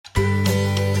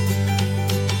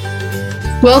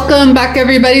Welcome back,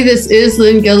 everybody. This is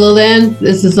Lynn Gilliland.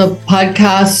 This is a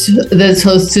podcast that's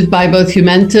hosted by both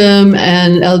Humentum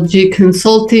and LG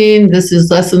Consulting. This is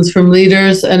Lessons from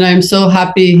Leaders, and I'm so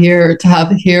happy to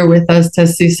have here with us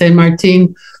Tessie Saint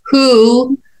Martin,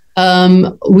 who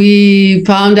we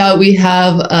found out we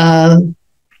have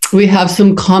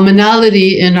some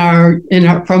commonality in our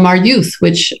from our youth,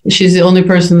 which she's the only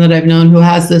person that I've known who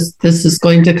has this. This is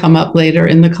going to come up later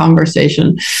in the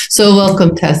conversation. So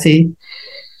welcome, Tessie.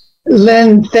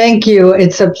 Lynn, thank you.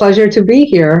 It's a pleasure to be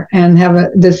here and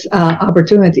have this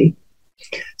opportunity.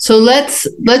 So let's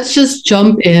just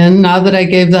jump in now that I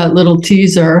gave that little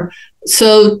teaser.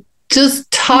 So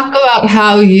just talk about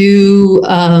how you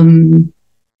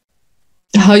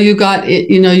got it,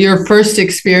 your first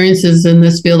experiences in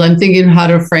this field. I'm thinking how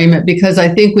to frame it, because I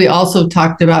think we also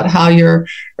talked about how your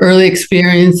early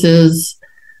experiences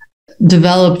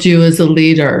developed you as a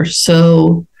leader.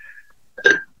 So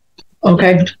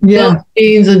okay, yeah,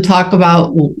 and talk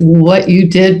about what you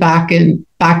did back in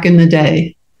the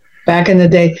day. Back in the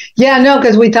day, yeah, no,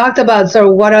 because we talked about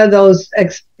what are those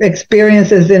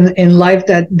experiences in life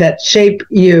that shape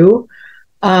you,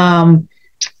 and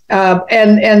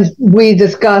we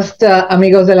discussed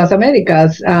Amigos de las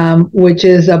Americas, which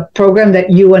is a program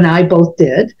that you and I both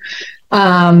did.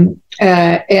 I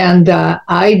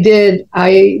did,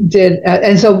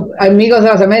 and so Amigos de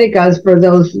las Americas, for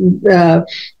those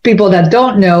people that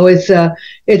don't know, it's a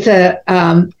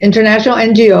international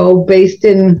NGO based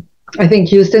in, I think,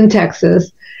 Houston,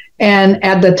 Texas. And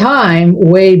at the time,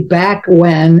 way back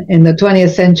when, in the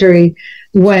 20th century,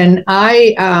 when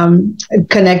I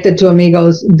connected to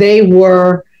Amigos, they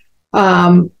were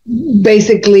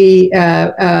basically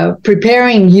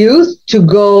preparing youth to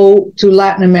go to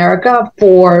Latin America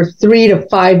for 3 to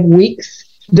 5 weeks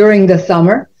during the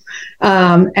summer.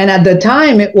 And at the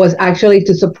time, it was actually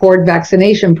to support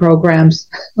vaccination programs,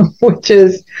 which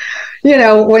is,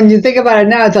 when you think about it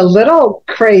now, it's a little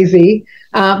crazy.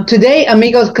 Today,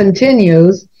 Amigos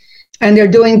continues, and they're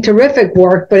doing terrific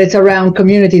work, but it's around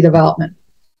community development.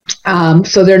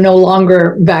 So they're no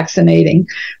longer vaccinating.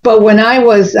 But when I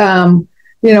was,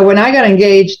 when I got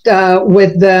engaged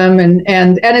with them,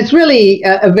 and it's really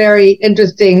a very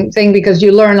interesting thing, because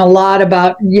you learn a lot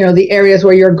about, the areas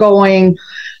where you're going.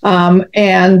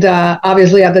 And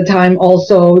obviously at the time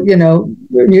also,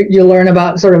 you learn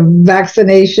about sort of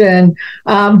vaccination,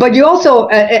 but you also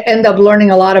end up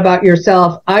learning a lot about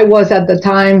yourself. I was at the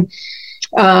time,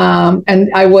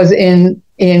 and I was in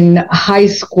high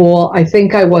school. I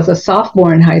think I was a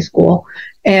sophomore in high school,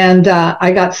 and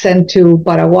I got sent to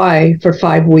Paraguay for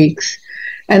 5 weeks.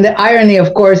 And the irony,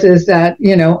 of course, is that,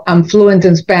 I'm fluent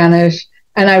in Spanish,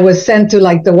 and I was sent to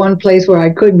the one place where I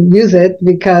couldn't use it,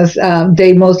 because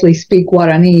they mostly speak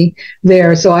Guarani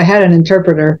there. So I had an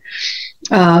interpreter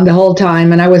the whole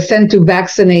time, and I was sent to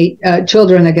vaccinate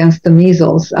children against the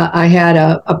measles. I had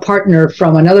a partner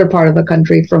from another part of the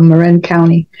country, from Marin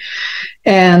County.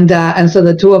 And so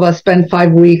the two of us spent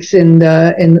 5 weeks in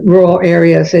rural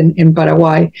areas in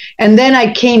Paraguay. And then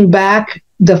I came back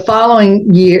the following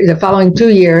 2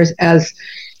 years as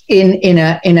in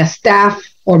a staff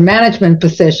or management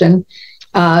position.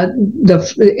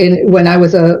 When I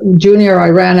was a junior, I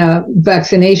ran a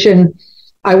vaccination.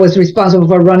 I was responsible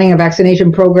for running a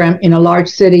vaccination program in a large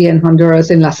city in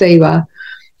Honduras, in La Ceiba.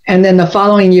 And then the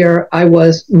following year, I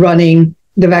was running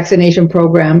the vaccination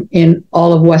program in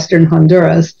all of Western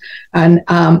Honduras. And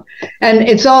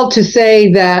it's all to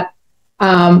say that,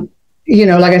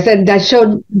 like I said, that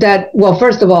showed that, well,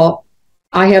 first of all,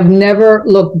 I have never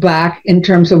looked back in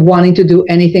terms of wanting to do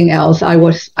anything else. I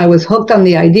was hooked on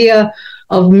the idea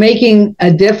of making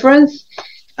a difference,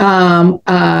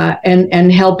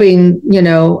 and helping,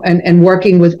 and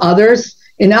working with others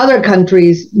in other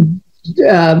countries,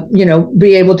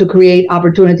 be able to create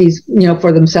opportunities,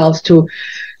 for themselves to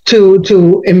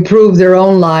improve their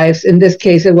own lives. In this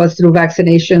case, it was through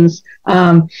vaccinations,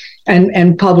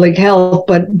 and public health,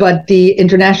 but the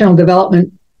international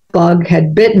development bug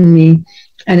had bitten me,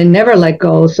 and it never let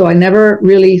go. So I never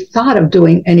really thought of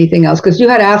doing anything else. Because you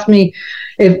had asked me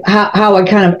how I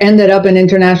kind of ended up in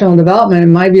international development,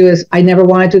 and my view is I never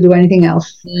wanted to do anything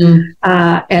else.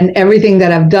 And everything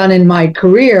that I've done in my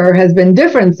career has been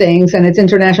different things, and it's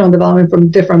international development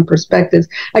from different perspectives.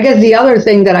 I guess the other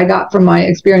thing that I got from my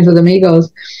experience with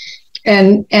Amigos,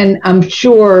 and I'm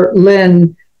sure,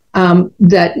 Lynn,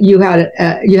 that you had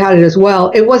it as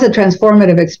well. It was a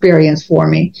transformative experience for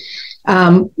me.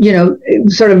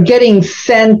 Sort of getting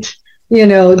sent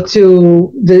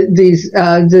to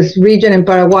this region in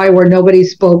Paraguay where nobody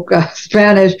spoke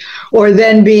Spanish, or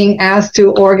then being asked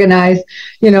to organize,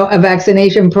 a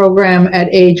vaccination program at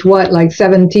age, like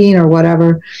 17 or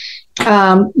whatever.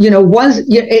 Once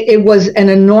it was an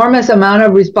enormous amount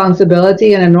of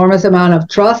responsibility, an enormous amount of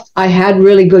trust. I had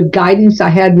really good guidance. I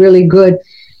had really good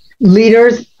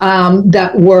leaders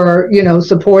that were,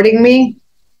 supporting me.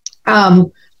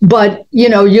 But,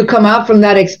 you come out from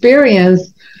that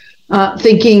experience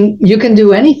thinking you can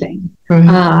do anything.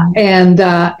 Mm-hmm.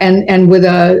 And with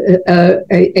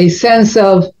a sense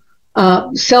of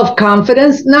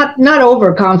self-confidence, not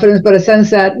overconfidence, but a sense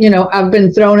that, I've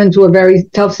been thrown into a very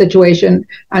tough situation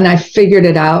and I figured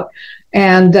it out.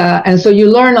 And so you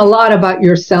learn a lot about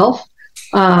yourself,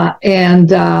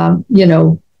 and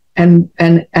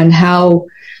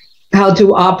how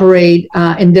to operate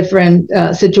in different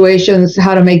situations,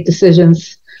 how to make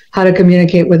decisions, how to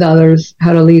communicate with others,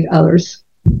 how to lead others.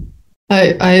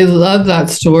 I love that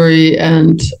story,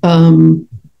 and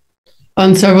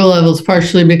on several levels,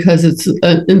 partially because it's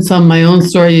in my own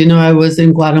story. I was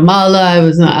in Guatemala, I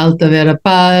was in Alta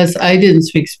Verapaz. I didn't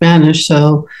speak Spanish,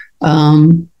 so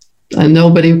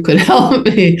nobody could help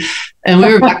me. And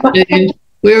we were vaccinated.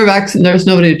 There's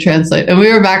nobody to translate. And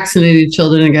we were vaccinating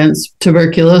children against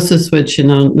tuberculosis, which,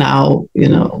 now,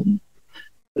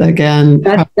 again.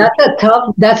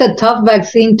 That's a tough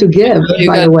vaccine to give,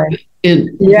 by the way.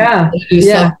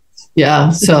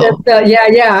 Yeah. So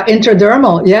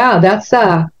intradermal. Yeah, that's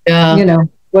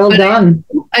well done.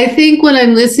 I think when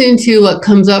I'm listening to what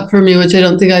comes up for me, which I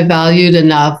don't think I valued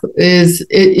enough, is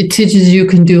it teaches you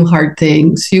can do hard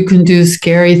things. You can do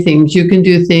scary things. You can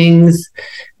do things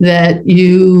that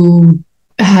you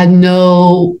had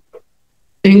no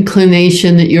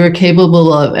inclination that you were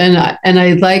capable of. And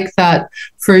I like that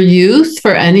for youth,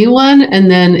 for anyone.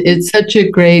 And then it's such a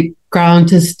great ground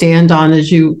to stand on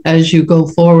as you go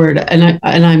forward. And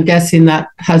I'm guessing that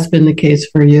has been the case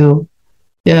for you.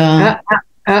 Yeah.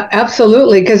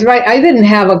 Absolutely. Because I didn't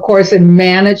have a course in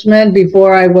management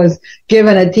before I was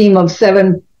given a team of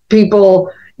 7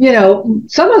 people,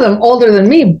 some of them older than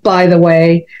me, by the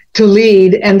way, to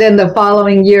lead. And then the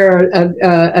following year,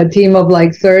 a team of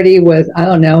like 30 with, I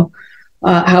don't know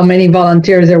how many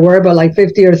volunteers there were, but like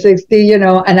 50 or 60,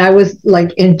 and I was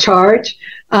like in charge.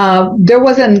 I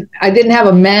didn't have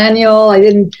a manual.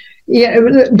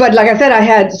 But like I said, I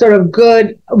had sort of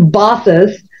good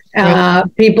bosses,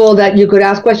 people that you could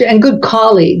ask questions, and good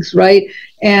colleagues, right?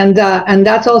 And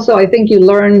that's also, I think you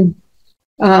learn,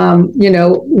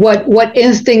 what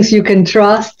instincts you can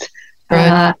trust,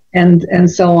 right. And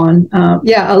so on.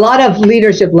 A lot of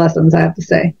leadership lessons, I have to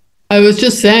say. I was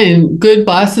just saying, good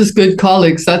bosses, good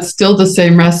colleagues. That's still the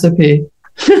same recipe.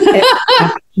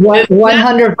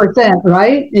 100%,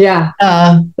 right? Yeah.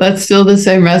 That's still the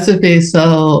same recipe.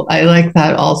 So I like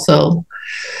that also.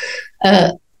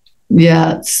 I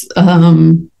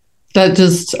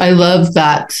love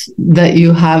that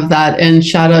you have that. And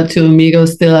shout out to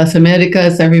Amigos de las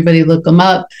Americas. Everybody look them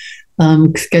up.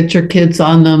 Get your kids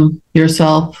on them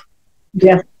yourself.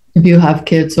 Yes. If you have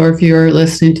kids, or if you're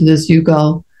listening to this, you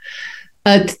go.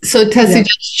 So Tessie,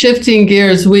 just shifting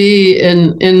gears, we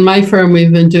in my firm,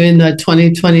 we've been doing the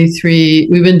 2023,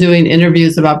 we've been doing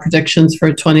interviews about predictions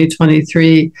for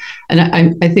 2023. And I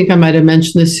think I might have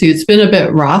mentioned this to you. It's been a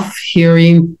bit rough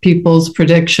hearing people's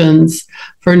predictions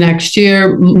for next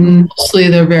year. Mm-hmm. Mostly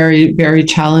they're very, very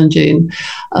challenging.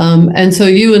 And so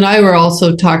you and I were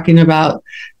also talking about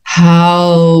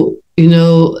how,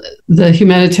 the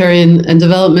humanitarian and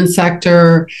development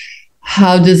sector,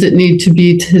 how does it need to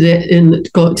be today and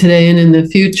in the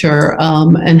future?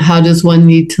 And how does one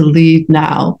need to lead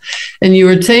now? And you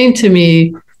were saying to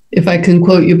me, if I can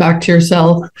quote you back to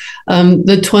yourself,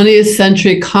 the 20th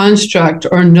century construct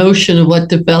or notion of what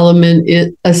development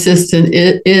assistance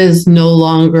is no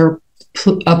longer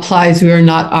applies. We are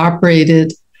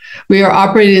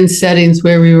operated in settings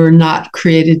where we were not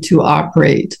created to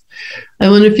operate. I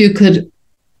wonder if you could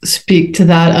speak to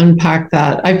that, unpack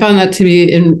that. I found that to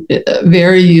be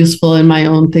very useful in my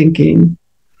own thinking.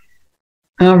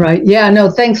 All right. Yeah, no,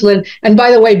 thanks, Lynn. And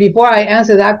by the way, before I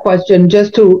answer that question,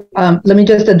 just to let me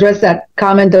just address that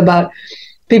comment about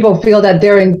people feel that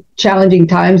they're in challenging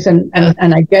times, and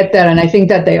I get that, and I think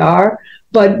that they are.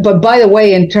 But by the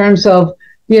way, in terms of,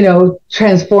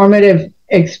 transformative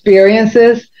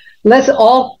experiences, let's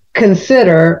all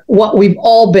consider what we've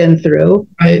all been through.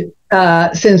 Right.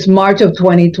 Since March of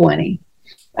 2020.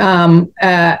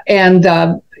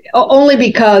 Only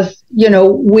because,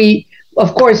 we,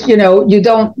 of course, you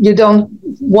don't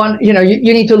want,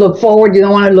 you need to look forward. You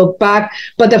don't want to look back.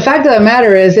 But the fact of the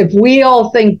matter is, if we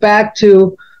all think back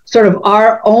to sort of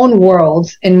our own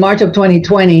worlds in March of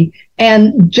 2020,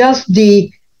 and just the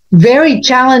very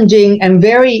challenging and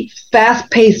very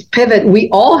fast-paced pivot we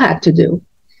all had to do,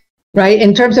 right?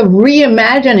 In terms of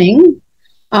reimagining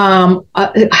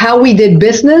how we did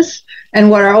business and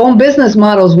what our own business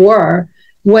models were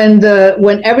when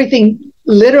everything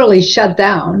literally shut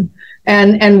down,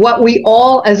 and what we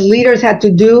all as leaders had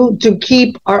to do to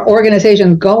keep our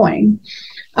organizations going.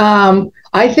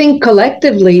 I think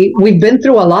collectively we've been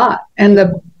through a lot, and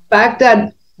the fact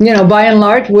that, by and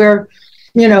large,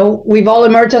 we've all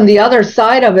emerged on the other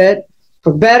side of it,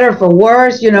 for better, for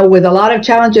worse, with a lot of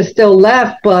challenges still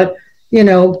left. But,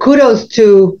 kudos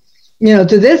to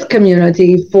this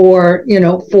community for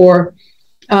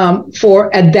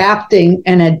adapting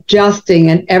and adjusting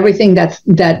and everything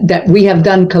that we have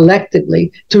done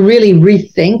collectively to really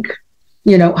rethink,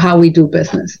 how we do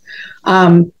business.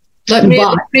 Let me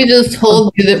just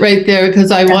hold you right there,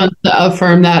 because I want to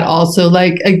affirm that also.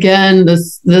 Like, again, the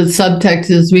subtext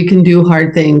is we can do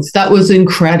hard things. That was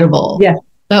incredible. Yeah.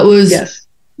 That was,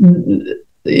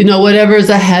 whatever's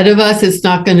ahead of us, it's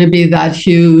not going to be that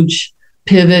huge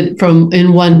pivot from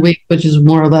in 1 week, which is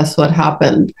more or less what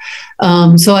happened.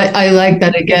 So I like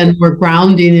that. Again, we're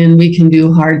grounding in we can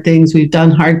do hard things. We've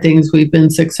done hard things. We've been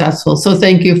successful. So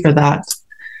thank you for that.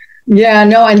 Yeah,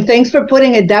 no, and thanks for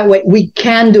putting it that way. We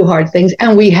can do hard things,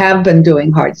 and we have been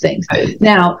doing hard things. Right.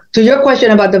 Now, to your question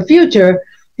about the future,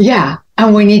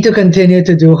 and we need to continue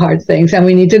to do hard things, and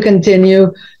we need to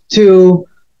continue to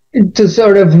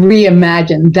sort of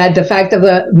reimagine that. The fact of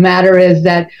the matter is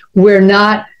that we're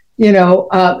not,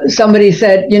 somebody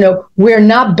said, we're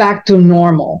not back to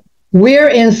normal. We're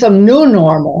in some new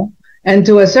normal, and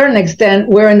to a certain extent,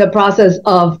 we're in the process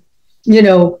of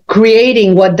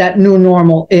creating what that new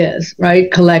normal is,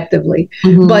 right, collectively.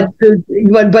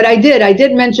 Mm-hmm. But I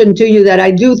did mention to you that I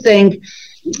do think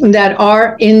that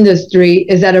our industry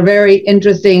is at a very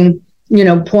interesting,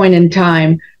 point in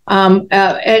time.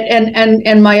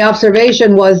 And my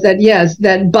observation was that, yes,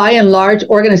 that by and large,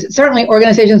 certainly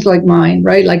organizations like mine,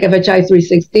 right, like FHI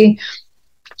 360,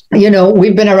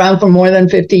 we've been around for more than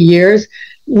 50 years.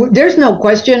 There's no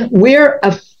question we're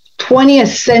a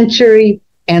 20th century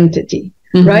entity,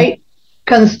 mm-hmm. right?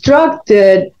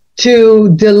 Constructed to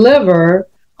deliver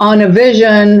on a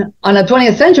vision, on a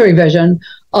 20th century vision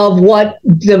of what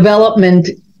development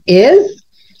is,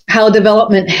 how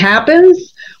development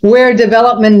happens, where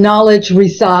development knowledge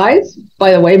resides.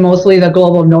 By the way, mostly the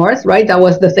global north, right? That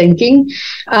was the thinking.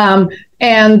 And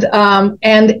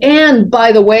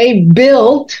by the way,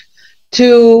 built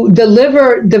to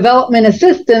deliver development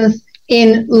assistance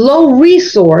in low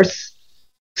resource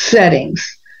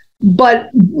settings. But,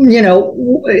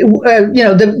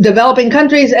 the developing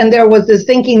countries, and there was this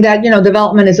thinking that,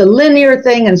 development is a linear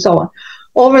thing and so on.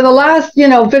 Over the last,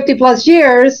 50 plus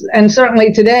years, and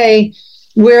certainly today,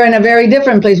 we're in a very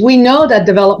different place. We know that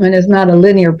development is not a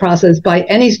linear process by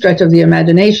any stretch of the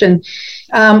imagination.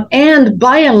 And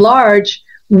by and large,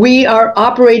 we are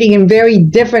operating in very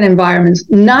different environments,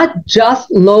 not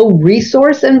just low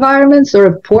resource environments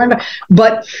or poor,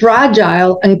 but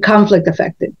fragile and conflict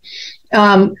affected.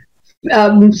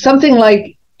 Something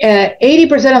like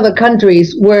 80% of the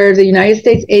countries where the United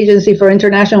States Agency for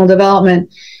International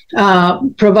Development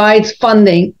provides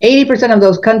funding, 80% of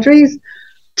those countries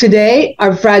today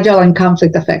are fragile and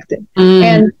conflict affected.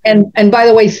 Mm. And by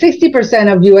the way,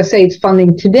 60% of USAID's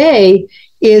funding today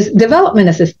is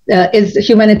is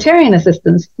humanitarian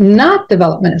assistance, not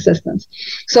development assistance.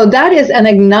 So that is an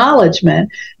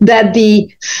acknowledgement that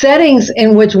the settings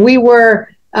in which we were,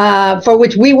 for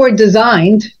which we were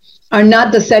designed, are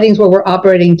not the settings where we're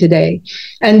operating today.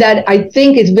 And that I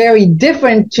think is very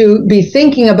different to be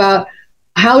thinking about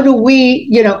how do we,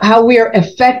 how we are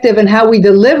effective and how we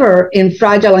deliver in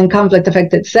fragile and conflict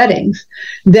affected settings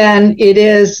than it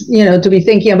is, to be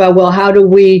thinking about, well, how do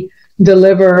we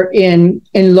deliver in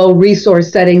low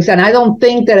resource settings? And I don't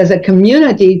think that as a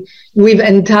community, we've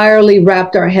entirely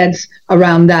wrapped our heads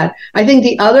around that. I think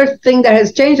the other thing that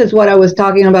has changed is what I was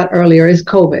talking about earlier is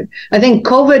COVID. I think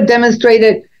COVID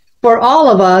demonstrated for all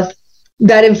of us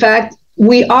that in fact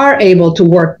we are able to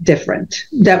work different,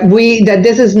 that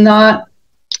this is not,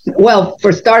 well,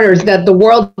 for starters, that the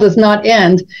world does not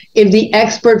end if the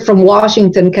expert from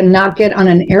Washington cannot get on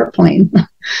an airplane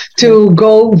to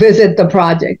go visit the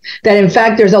project. That in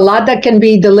fact, there's a lot that can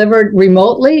be delivered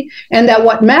remotely, and that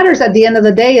what matters at the end of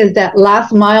the day is that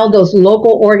last mile, those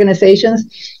local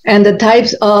organizations and the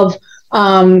types of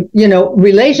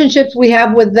relationships we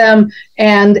have with them,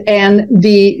 and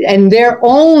their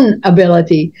own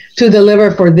ability to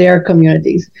deliver for their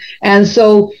communities. And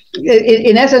so,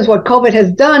 in essence, what COVID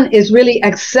has done is really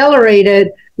accelerated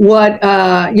what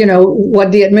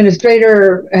the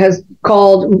administrator has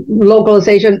called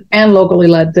localization and locally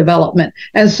led development.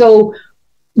 And so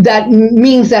that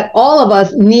means that all of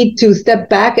us need to step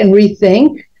back and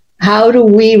rethink, how do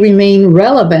we remain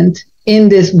relevant in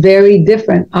this very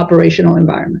different operational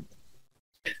environment?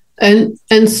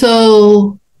 And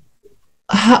so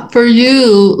for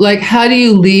you, like, how do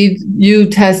you,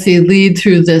 Tessie, lead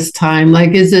through this time?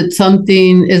 Like, is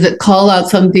it call out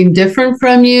something different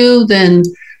from you than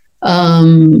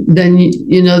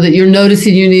that you're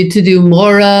noticing you need to do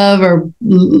more of, or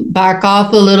back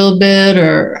off a little bit,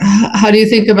 or how do you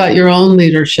think about your own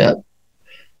leadership?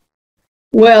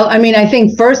 Well, I mean, I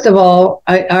think first of all,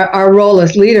 our role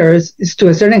as leaders is, to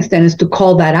a certain extent, is to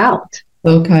call that out.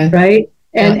 Okay. Right.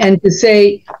 And to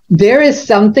say there is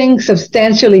something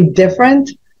substantially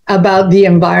different about the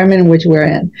environment in which we're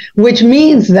in, which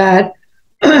means that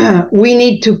we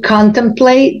need to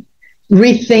contemplate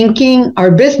rethinking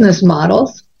our business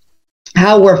models,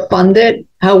 how we're funded,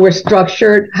 how we're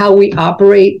structured, how we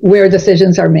operate, where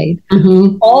decisions are made.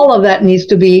 Mm-hmm. All of that needs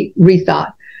to be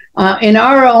rethought. In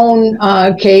our own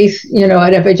case, at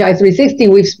FHI 360,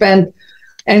 we've spent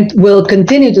and will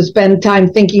continue to spend time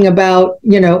thinking about,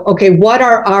 what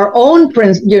are our own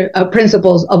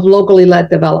principles of locally led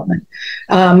development.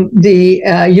 The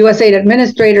USAID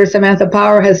administrator, Samantha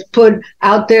Power, has put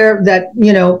out there that,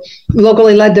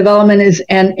 locally led development is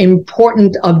an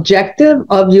important objective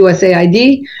of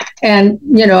USAID. And,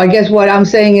 I guess what I'm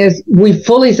saying is we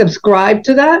fully subscribe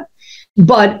to that,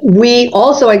 but we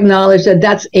also acknowledge that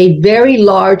that's a very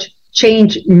large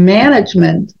change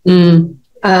management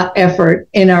effort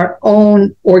in our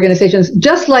own organizations,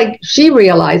 just like she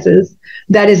realizes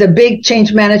that is a big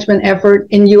change management effort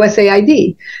in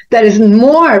USAID. That is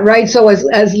more, right? So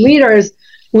as leaders,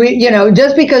 we,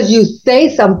 just because you say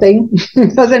something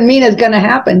doesn't mean it's going to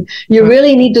happen. You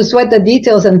really need to sweat the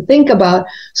details and think about,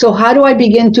 so how do I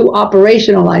begin to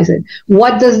operationalize it?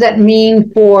 What does that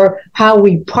mean for how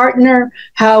we partner,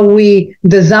 how we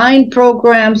design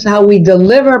programs, how we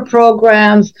deliver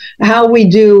programs, how we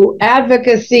do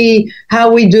advocacy,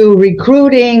 how we do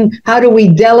recruiting, how do we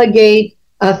delegate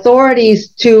authorities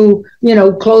to,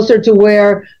 closer to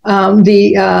where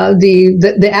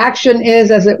the action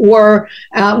is, as it were,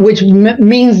 which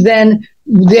means then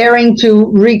daring to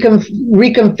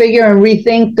reconfigure and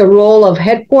rethink the role of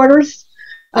headquarters.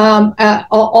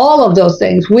 All of those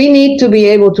things. We need to be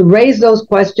able to raise those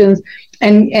questions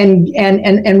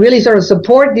and really sort of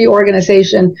support the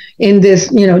organization in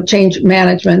this, change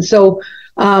management. So,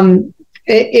 and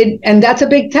that's a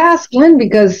big task, Lynn,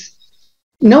 because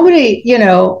nobody,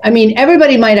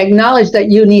 everybody might acknowledge that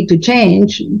you need to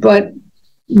change, but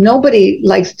nobody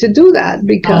likes to do that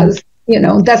because,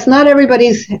 that's not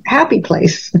everybody's happy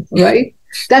place, right?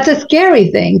 That's a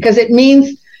scary thing because it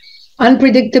means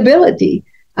unpredictability.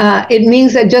 It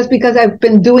means that just because I've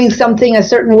been doing something a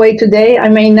certain way today, I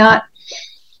may not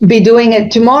be doing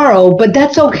it tomorrow, but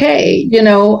that's okay.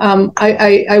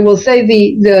 I will say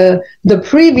the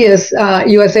previous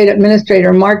USAID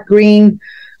administrator, Mark Green,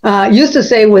 used to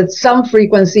say with some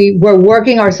frequency, we're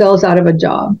working ourselves out of a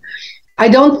job. I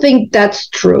don't think that's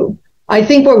true. I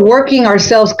think we're working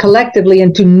ourselves collectively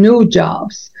into new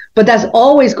jobs, but that's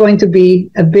always going to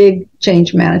be a big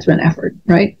change management effort,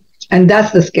 right? And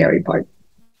that's the scary part.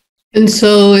 And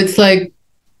so it's like,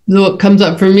 what comes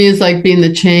up for me is like being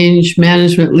the change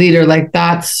management leader. Like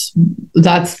that's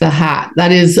the hat.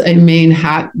 That is a main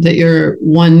hat that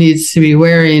one needs to be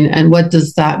wearing. And what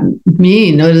does that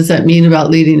mean? What does that mean about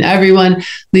leading everyone,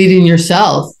 leading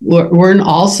yourself? We're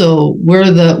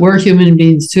human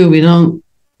beings too.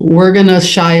 We're going to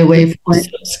shy away from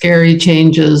scary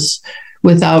changes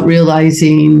without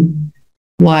realizing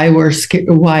why we're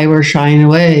shying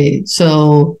away.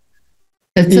 So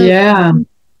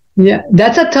Yeah,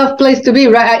 that's a tough place to be,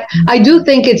 right? I do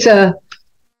think it's so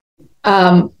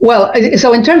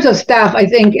in terms of staff, I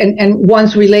think, and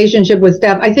one's relationship with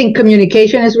staff, I think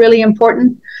communication is really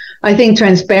important. I think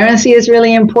transparency is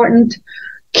really important.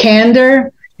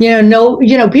 Candor,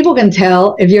 people can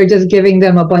tell if you're just giving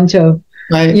them a bunch of,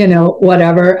 right,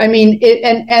 whatever. I mean,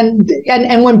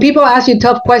 and when people ask you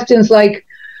tough questions like,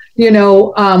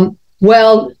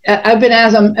 well, I've been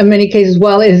asked in many cases,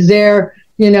 well, is there,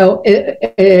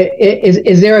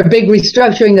 is there a big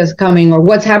restructuring that's coming, or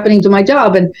what's happening to my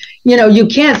job? And, you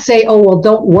can't say, oh, well,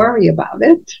 don't worry about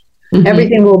it.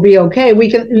 everything will be okay.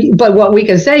 But what we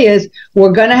can say is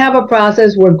we're going to have a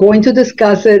process. We're going to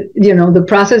discuss it. The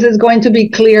process is going to be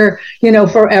clear,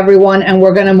 for everyone, and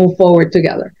we're going to move forward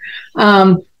together.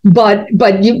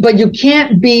 But you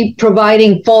can't be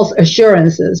providing false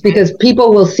assurances, because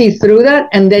people will see through that,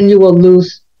 and then you will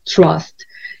lose trust.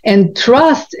 And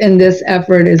trust in this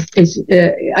effort is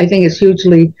I think is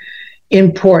hugely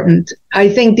important. I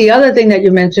think the other thing that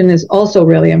you mentioned is also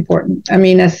really important. I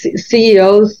mean, as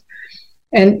CEOs,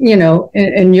 and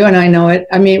and you and I know it.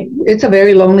 I mean, it's a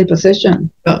very lonely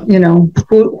position.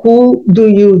 Who do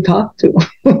you talk to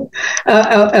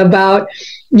about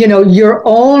your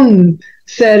own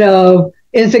set of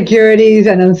insecurities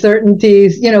and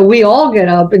uncertainties? We all get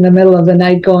up in the middle of the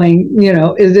night going,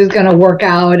 is this going to work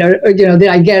out? Or did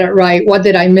I get it right? What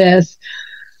did I miss?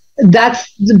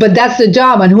 That's the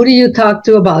job. And who do you talk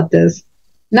to about this?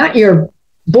 Not your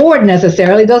board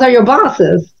necessarily. Those are your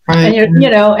bosses. Right. And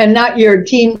and not your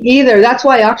team either. That's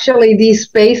why actually these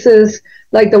spaces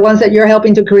like the ones that you're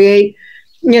helping to create,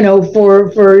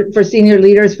 for senior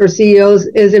leaders, for CEOs,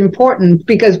 is important,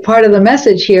 because part of the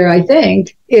message here, I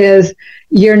think, is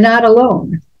you're not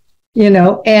alone,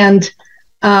 and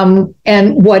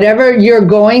whatever you're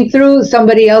going through,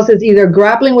 somebody else is either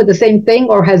grappling with the same thing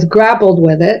or has grappled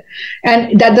with it.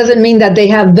 And that doesn't mean that they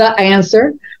have the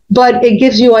answer, but it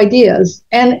gives you ideas.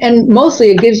 And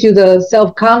mostly it gives you the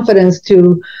self-confidence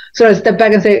to sort of step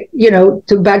back and say,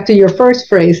 back to your first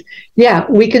phrase, yeah,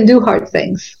 we can do hard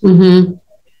things. Mm-hmm.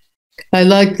 I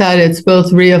like that. It's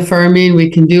both reaffirming we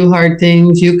can do hard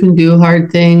things, you can do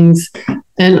hard things,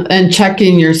 and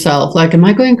checking yourself, like, am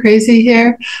I going crazy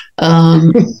here?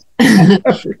 Right. And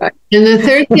the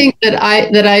third thing that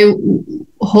I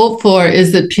hope for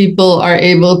is that people are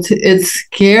able to, it's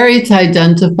scary to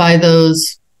identify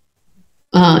those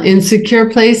insecure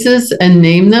places and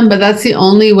name them, but that's the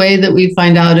only way that we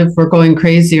find out if we're going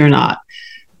crazy or not.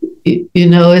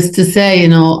 Is to say,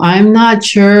 I'm not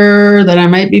sure that I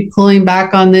might be pulling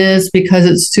back on this because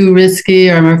it's too risky,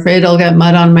 or I'm afraid I'll get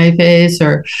mud on my face,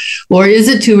 or is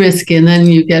it too risky? And then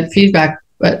you get feedback.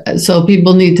 But so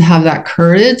people need to have that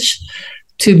courage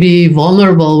to be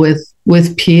vulnerable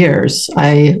with peers.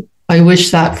 I wish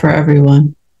that for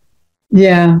everyone.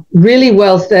 Yeah, really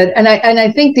well said. And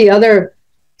I think the other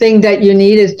thing that you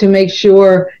need is to make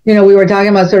sure, we were talking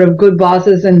about sort of good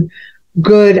bosses and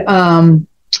good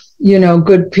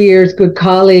good peers, good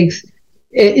colleagues.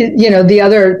 The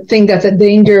other thing that's a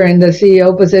danger in the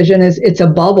CEO position is it's a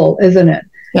bubble, isn't it?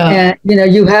 Yeah.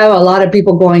 And, you have a lot of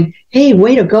people going, hey,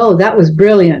 way to go. That was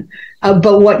brilliant.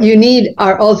 But what you need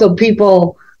are also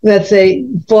people that say,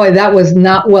 boy, that was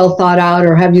not well thought out,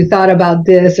 or have you thought about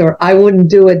this, or I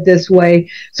wouldn't do it this way.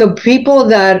 So people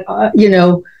that,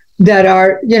 that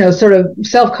are, sort of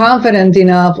self-confident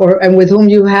enough, and with whom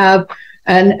you have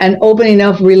an open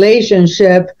enough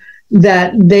relationship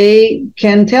that they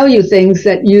can tell you things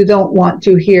that you don't want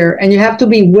to hear. And you have to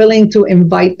be willing to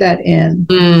invite that in.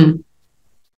 Mm.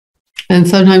 And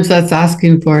sometimes that's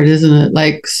asking for it, isn't it?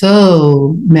 Like,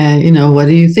 so, man, what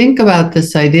do you think about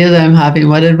this idea that I'm having?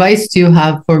 What advice do you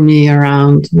have for me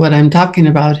around what I'm talking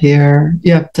about here?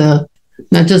 You have to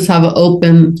not just have an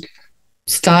open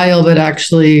style, but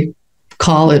actually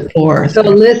call it forth. So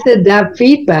elicit that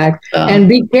feedback and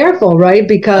be careful, right?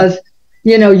 Because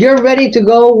you're ready to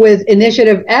go with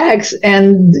initiative X,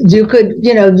 and you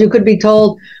could be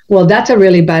told, well, that's a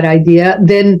really bad idea.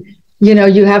 Then,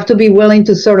 you have to be willing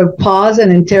to sort of pause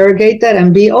and interrogate that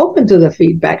and be open to the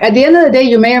feedback. At the end of the day,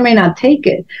 you may or may not take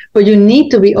it, but you need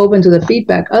to be open to the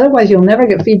feedback. Otherwise, you'll never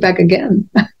get feedback again.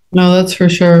 No, that's for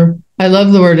sure. I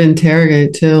love the word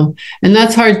interrogate too. And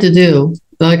that's hard to do.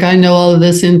 Like, I know all of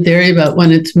this in theory, but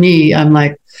when it's me, I'm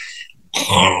like,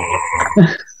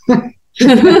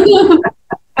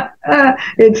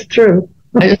 it's true.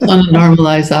 I just want to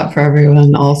normalize that for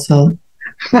everyone also.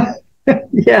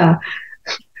 Yeah.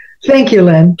 Thank you,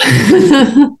 Lynn.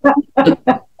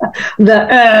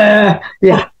 Yeah.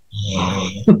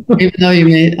 Even though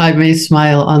I may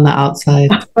smile on the outside.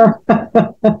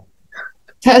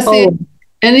 Tessie,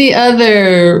 any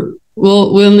other,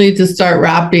 we'll need to start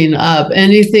wrapping up.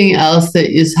 Anything else that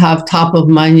you have top of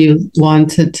mind you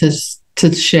wanted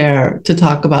to share, to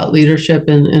talk about leadership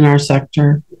in our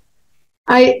sector?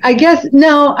 I guess,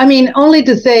 no, I mean, only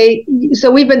to say, so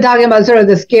we've been talking about sort of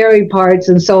the scary parts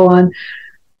and so on,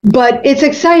 but it's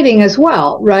exciting as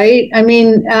well, right? I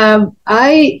mean,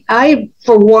 I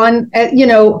for one,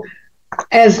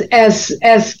 as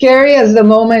scary as the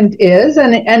moment is,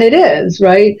 and it is,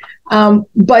 right?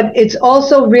 But it's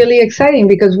also really exciting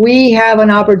because we have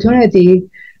an opportunity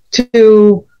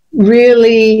to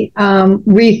really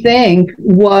rethink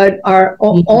what our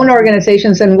own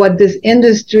organizations and what this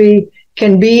industry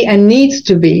can be and needs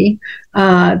to be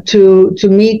to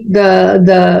meet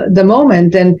the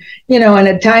moment. And and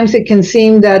at times it can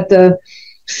seem that the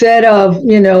set of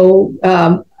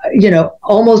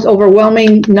almost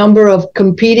overwhelming number of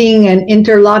competing and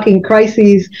interlocking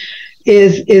crises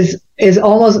is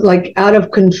almost like out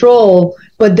of control.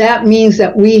 But that means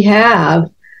that we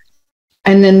have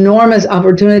an enormous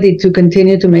opportunity to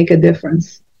continue to make a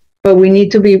difference. But we need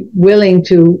to be willing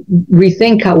to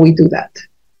rethink how we do that.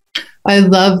 I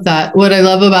love that. What I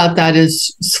love about that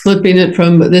is flipping it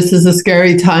from this is a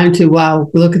scary time to, wow,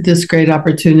 look at this great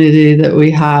opportunity that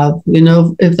we have.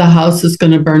 If the house is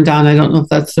going to burn down, I don't know if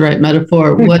that's the right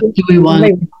metaphor. What do we want?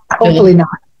 Maybe. Hopefully not.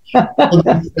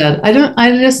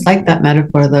 I just like that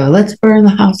metaphor though. Let's burn the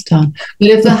house down. But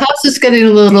if the house is getting a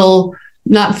little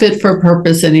not fit for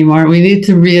purpose anymore, we need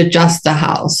to readjust the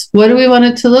house. What do we want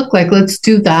it to look like? Let's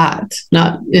do that.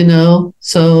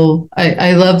 So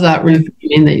I love that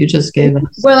reframing that you just gave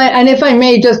us. Well, and if I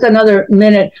may, just another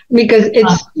minute, because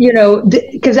it's,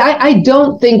 because I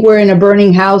don't think we're in a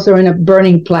burning house or in a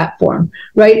burning platform,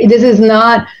 right? This is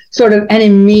not sort of an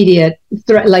immediate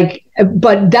threat,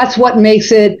 but that's what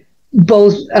makes it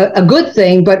both a good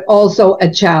thing, but also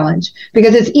a challenge,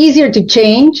 because it's easier to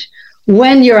change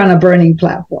when you're on a burning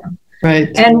platform.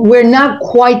 Right. And we're not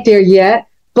quite there yet,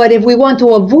 but if we want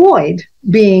to avoid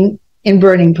being in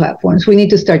burning platforms, we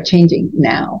need to start changing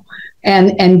now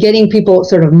and getting people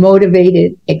sort of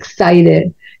motivated,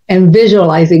 excited, and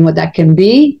visualizing what that can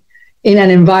be in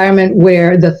an environment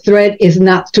where the threat is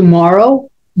not tomorrow,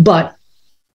 but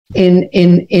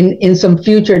in some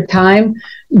future time.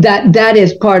 That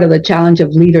is part of the challenge of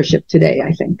leadership today,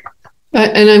 I think.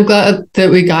 And I'm glad that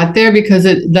we got there, because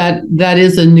that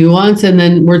is a nuance. And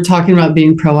then we're talking about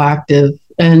being proactive.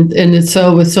 And it's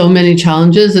so with so many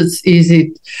challenges, it's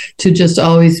easy to just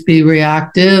always be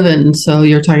reactive. And so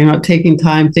you're talking about taking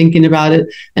time, thinking about it,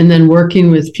 and then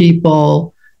working with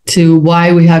people to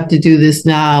why we have to do this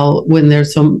now when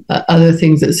there's some other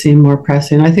things that seem more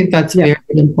pressing. I think that's very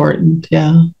important.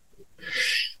 Yeah.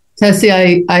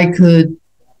 Tessie, I could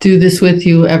do this with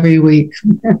you every week.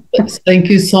 Thank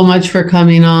you so much for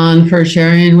coming on, for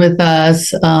sharing with us,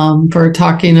 for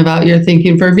talking about your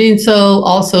thinking, for being so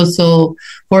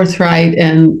forthright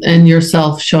and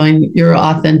yourself, showing your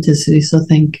authenticity. So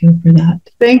thank you for that.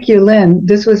 Thank you, Lynn.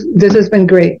 This has been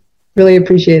great. Really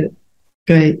appreciate it.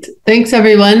 Great. Thanks,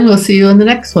 everyone. We'll see you in the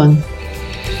next one.